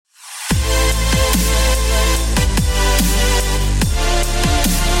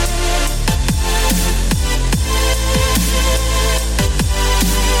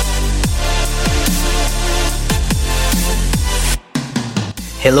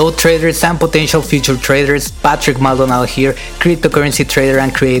Hello traders and potential future traders, Patrick Maldonado here, cryptocurrency trader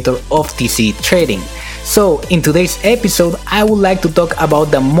and creator of TC Trading. So in today's episode, I would like to talk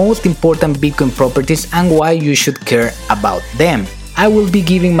about the most important Bitcoin properties and why you should care about them. I will be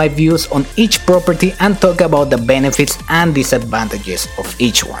giving my views on each property and talk about the benefits and disadvantages of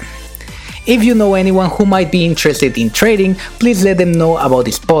each one. If you know anyone who might be interested in trading, please let them know about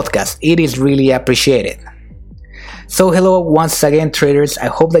this podcast. It is really appreciated. So hello once again traders, I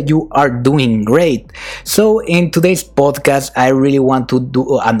hope that you are doing great. So in today's podcast, I really want to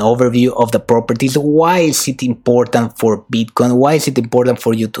do an overview of the properties. Why is it important for Bitcoin? Why is it important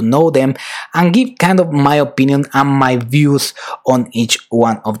for you to know them? And give kind of my opinion and my views on each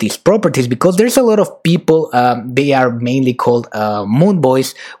one of these properties. Because there's a lot of people, they are mainly called moon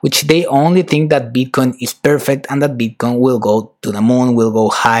boys, which they only think that Bitcoin is perfect and that Bitcoin will go to the moon, will go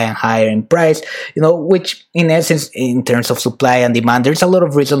higher and higher in price, which in essence, in terms of supply and demand, there's a lot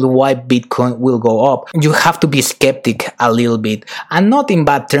of reasons why Bitcoin will go up. You have to be skeptic a little bit, and not in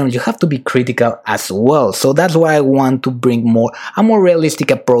bad terms. You have to be critical as well. So that's why I want to bring a more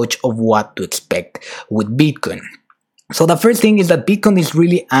realistic approach of what to expect with Bitcoin. So the first thing is that Bitcoin is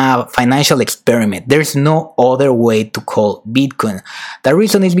really a financial experiment. There's no other way to call Bitcoin. The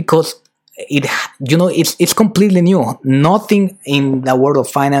reason is because it's completely new. Nothing in the world of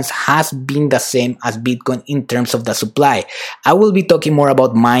finance has been the same as Bitcoin in terms of the supply. I will be talking more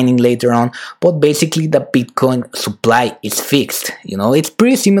about mining later on, but basically the Bitcoin supply is fixed. It's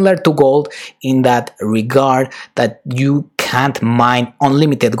pretty similar to gold in that regard that you can't mine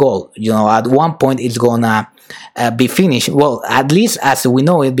unlimited gold. At one point it's gonna be finished. Well, at least as we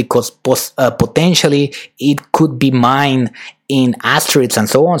know it, because potentially it could be mined in asteroids and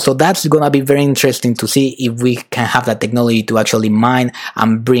so on. So that's gonna be very interesting to see if we can have that technology to actually mine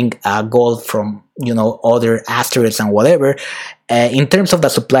and bring gold from other asteroids and whatever. In terms of the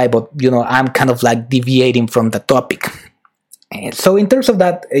supply, but I'm kind of like deviating from the topic. So in terms of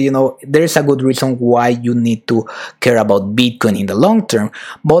that, there's a good reason why you need to care about Bitcoin in the long term.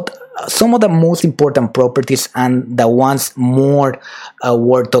 But some of the most important properties and the ones more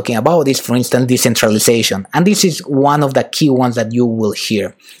worth talking about is, for instance, decentralization. And this is one of the key ones that you will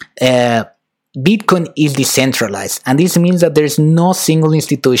hear. Bitcoin is decentralized, and this means that there's no single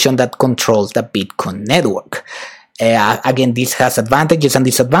institution that controls the Bitcoin network. Again, this has advantages and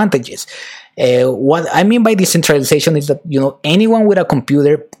disadvantages. What I mean by decentralization is that anyone with a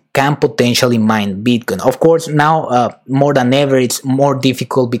computer can potentially mine Bitcoin. Of course, now more than ever, it's more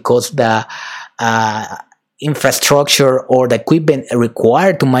difficult because the infrastructure or the equipment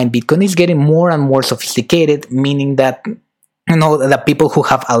required to mine Bitcoin is getting more and more sophisticated, meaning that the people who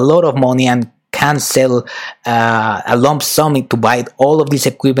have a lot of money and can sell a lump sum to buy all of this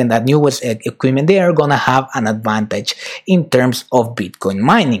equipment, that newest equipment, they are gonna have an advantage in terms of Bitcoin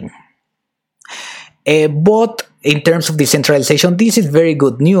mining. But in terms of decentralization, this is very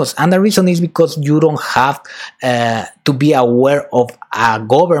good news, and the reason is because you don't have to be aware of a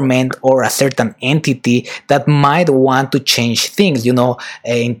government or a certain entity that might want to change things.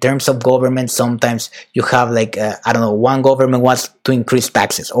 In terms of government, sometimes you have one government wants to increase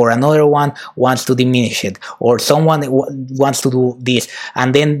taxes, or another one wants to diminish it, or someone wants to do this,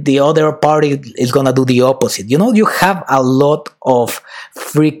 and then the other party is gonna do the opposite. You have a lot of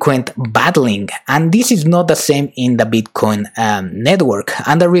frequent battling, and this is not the same in the Bitcoin network.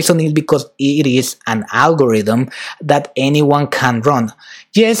 And the reason is because it is an algorithm that anyone can run.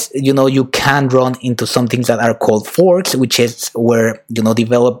 Yes, you can run into some things that are called forks, which is where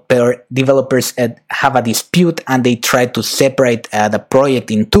developers have a dispute and they try to separate the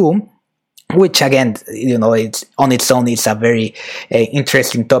project in two. Which again, it's on its own, it's a very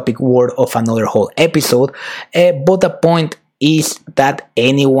interesting topic, worth of another whole episode. But the point is that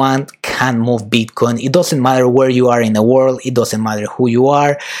anyone can move Bitcoin. It doesn't matter where you are in the world. It doesn't matter who you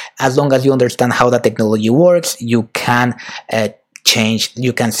are. As long as you understand how the technology works, you can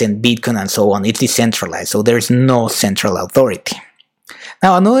you can send Bitcoin and so on. It's decentralized, so there's no central authority.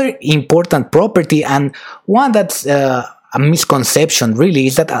 Now, another important property, and one that's a misconception really,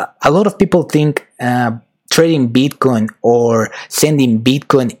 is that a lot of people think trading Bitcoin or sending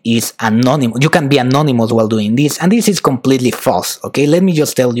Bitcoin is anonymous. You can be anonymous while doing this, and this is completely false. Okay, let me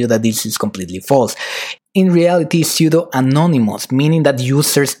just tell you that this is completely false. In reality, pseudo-anonymous, meaning that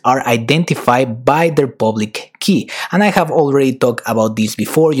users are identified by their public key. And I have already talked about this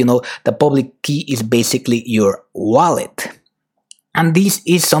before. The public key is basically your wallet. And this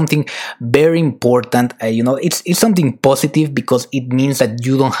is something very important. It's something positive because it means that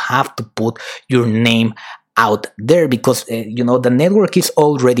you don't have to put your name out there, because the network is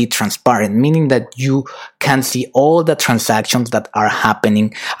already transparent, meaning that you can see all the transactions that are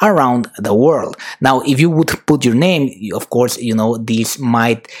happening around the world. Now, if you would put your name, of course, this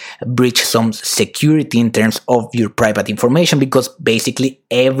might breach some security in terms of your private information, because basically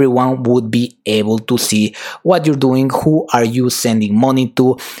everyone would be able to see what you're doing, who are you sending money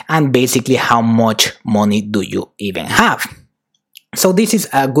to, and basically how much money do you even have. So this is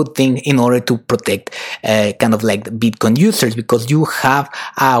a good thing in order to protect kind of like the Bitcoin users, because you have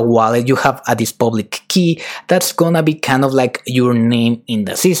a wallet, you have this public key that's gonna be kind of like your name in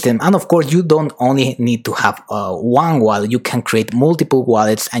the system. And of course, you don't only need to have one wallet, you can create multiple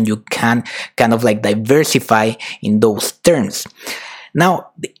wallets and you can kind of like diversify in those terms.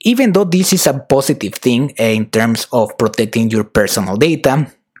 Now, even though this is a positive thing in terms of protecting your personal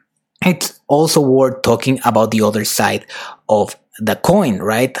data, it's also worth talking about the other side of the coin,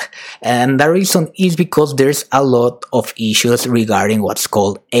 right? And the reason is because there's a lot of issues regarding what's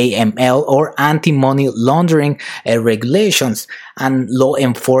called AML, or anti-money laundering regulations and law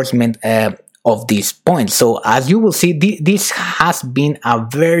enforcement of this point. So as you will see, this has been a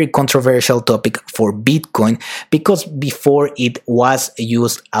very controversial topic for Bitcoin, because before it was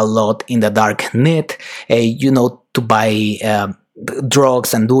used a lot in the dark net, to buy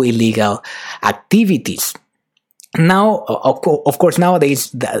drugs and do illegal activities. Now, of course,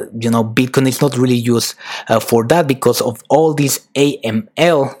 nowadays, Bitcoin is not really used for that, because of all these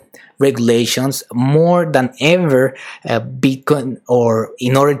AML regulations. More than ever, Bitcoin, or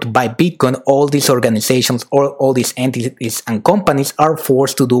in order to buy Bitcoin, all these organizations or all these entities and companies are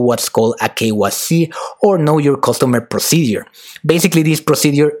forced to do what's called a KYC, or know your customer procedure. Basically, this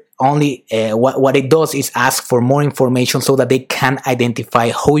procedure only what it does is ask for more information so that they can identify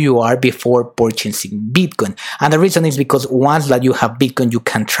who you are before purchasing Bitcoin. And the reason is because once that you have Bitcoin, you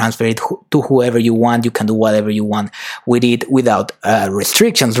can transfer it to whoever you want. You can do whatever you want with it without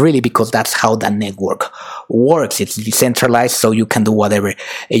restrictions, really, because that's how the network works. It's decentralized, so you can do whatever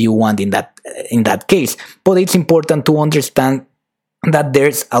you want in that case. But it's important to understand that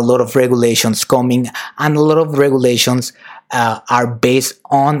there's a lot of regulations coming, and a lot of regulations are based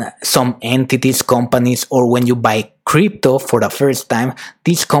on some entities, companies, or when you buy crypto for the first time,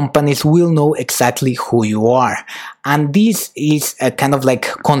 these companies will know exactly who you are. And this is kind of like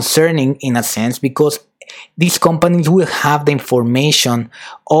concerning in a sense, because these companies will have the information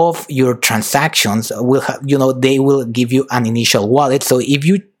of your transactions, they will give you an initial wallet. So if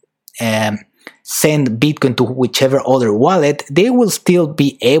you send Bitcoin to whichever other wallet, they will still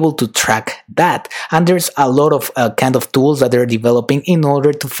be able to track that. And there's a lot of kind of tools that they're developing in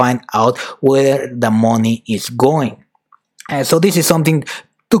order to find out where the money is going. So this is something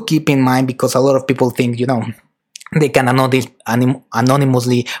to keep in mind, because a lot of people think, they can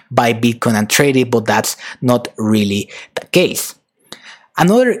anonymously buy Bitcoin and trade it, but that's not really the case.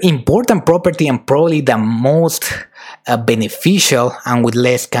 Another important property, and probably the most beneficial and with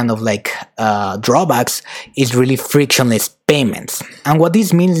less kind of like drawbacks, is really frictionless payments. And what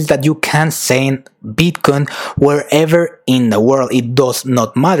this means is that you can send Bitcoin wherever in the world. It does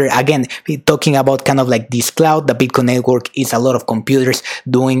not matter. Again, we're talking about kind of like this cloud. The Bitcoin network is a lot of computers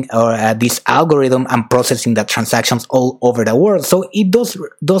doing this algorithm and processing the transactions all over the world. So it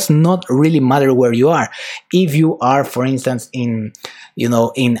does not really matter where you are. If you are, for instance, in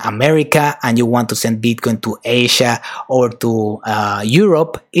America, and you want to send Bitcoin to Asia or to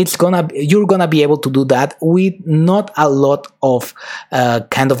Europe, you're gonna be able to do that with not a lot of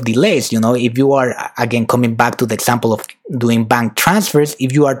kind of delays. If you are, again, coming back to the example of doing bank transfers,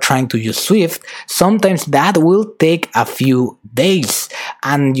 if you are trying to use Swift, sometimes that will take a few days,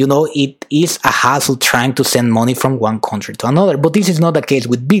 and it is a hassle trying to send money from one country to another. But this is not the case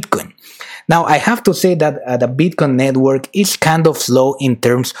with Bitcoin. Now, I have to say that the Bitcoin network is kind of slow in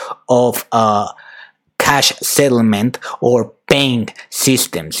terms of cash settlement or paying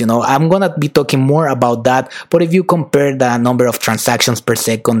systems. I'm gonna be talking more about that, but if you compare the number of transactions per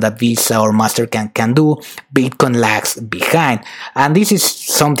second that Visa or Mastercard can do, Bitcoin lags behind. And this is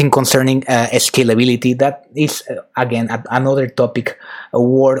something concerning scalability that is, again, another topic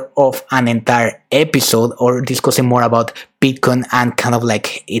worth of an entire episode, or discussing more about Bitcoin and kind of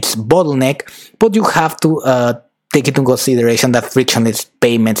like its bottleneck. But you have to take into consideration that frictionless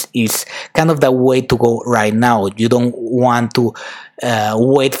payments is kind of the way to go right now. You don't want to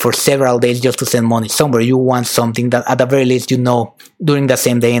wait for several days just to send money somewhere. You want something that at the very least, during the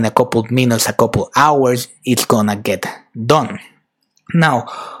same day, in a couple minutes, a couple hours, it's gonna get done. Now,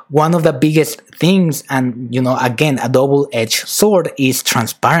 one of the biggest things, and again, a double-edged sword, is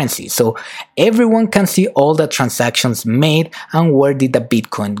transparency. So everyone can see all the transactions made and where did the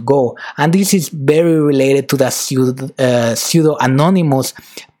Bitcoin go. And this is very related to the pseudo-anonymous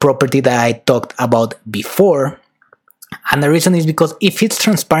property that I talked about before. And the reason is because if it's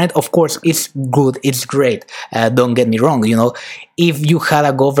transparent, of course, it's good, it's great. Don't get me wrong. If you had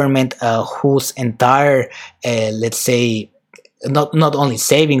a government whose entire, let's say, not only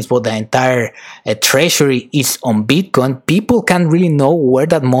savings, but the entire treasury is on Bitcoin, people can really know where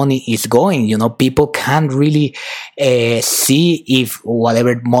that money is going. People can really see if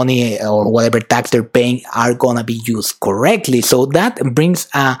whatever money or whatever tax they're paying are gonna be used correctly. So that brings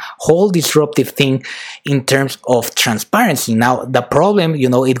a whole disruptive thing in terms of transparency. Now, the problem,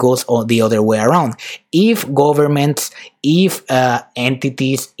 it goes on the other way around. If governments, if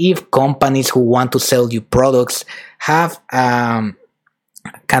entities, if companies who want to sell you products have kind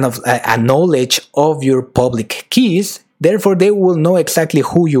of a knowledge of your public keys, therefore they will know exactly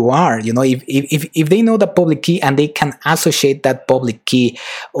who you are. If they know the public key and they can associate that public key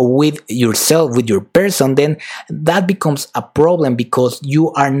with yourself, with your person, then that becomes a problem, because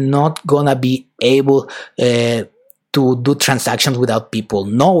you are not gonna be able to do transactions without people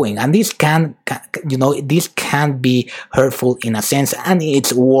knowing, and this can be hurtful in a sense, and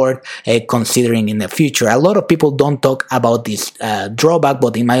it's worth considering in the future. A lot of people don't talk about this drawback,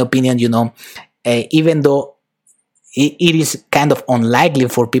 but in my opinion, even though it is kind of unlikely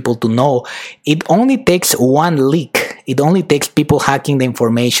for people to know, it only takes one leak. It only takes people hacking the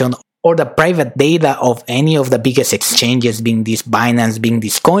information or the private data of any of the biggest exchanges, being this Binance, being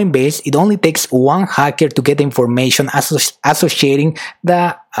this Coinbase. It only takes one hacker to get information associating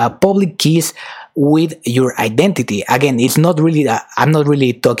the public keys with your identity. Again, it's not really, I'm not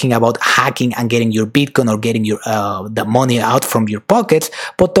really talking about hacking and getting your Bitcoin or getting your the money out from your pockets,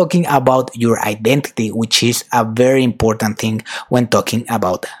 but talking about your identity, which is a very important thing when talking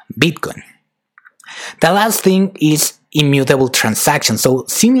about Bitcoin. The last thing is immutable transaction. So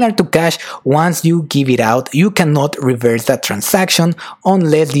similar to cash, once you give it out, you cannot reverse that transaction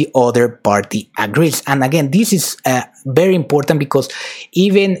unless the other party agrees. And again, this is very important, because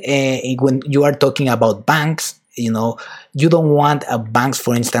even when you are talking about banks, you don't want banks,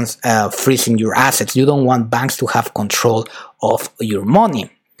 for instance, freezing your assets. You don't want banks to have control of your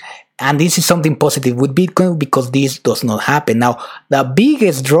money. And this is something positive with Bitcoin, because this does not happen. Now, the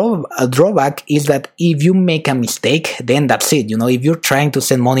biggest drawback is that if you make a mistake, then that's it. If you're trying to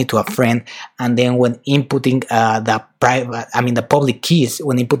send money to a friend, and then when inputting the public keys,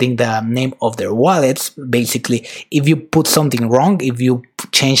 when inputting the name of their wallets, basically, if you put something wrong, if you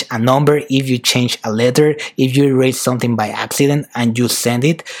change a number, if you change a letter, if you erase something by accident and you send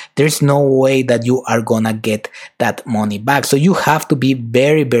it, there's no way that you are gonna get that money back. So you have to be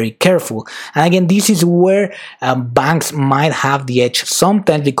very, very careful. And again, this is where banks might have the edge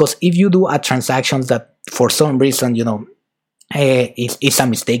sometimes, because if you do a transaction that for some reason, it's a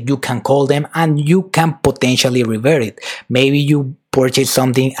mistake, you can call them and you can potentially revert it. Maybe you purchased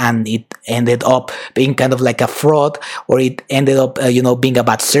something and it ended up being kind of like a fraud, or it ended up being a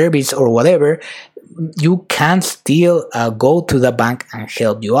bad service or whatever. You can still go to the bank and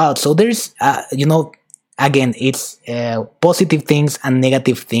help you out. So there's again, it's positive things and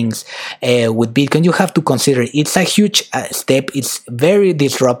negative things with Bitcoin. You have to consider it's a huge step. It's very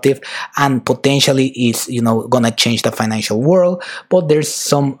disruptive and potentially is gonna change the financial world. But there's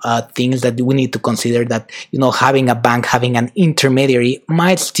some things that we need to consider, that having a bank, having an intermediary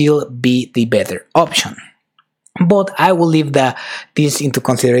might still be the better option. But I will leave this into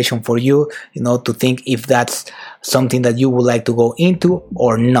consideration for you, to think if that's something that you would like to go into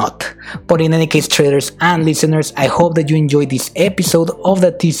or not. But in any case, traders and listeners, I hope that you enjoyed this episode of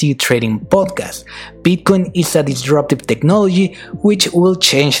the TC Trading Podcast. Bitcoin is a disruptive technology which will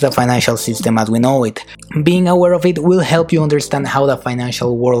change the financial system as we know it. Being aware of it will help you understand how the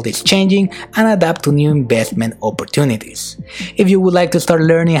financial world is changing and adapt to new investment opportunities. If you would like to start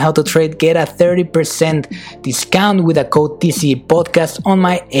learning how to trade, get a 30% discount with the code TCE Podcast on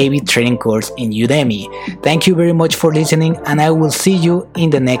my AB trading course in Udemy. Thank you very much for listening, and I will see you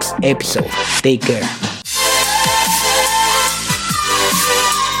in the next episode. Take care.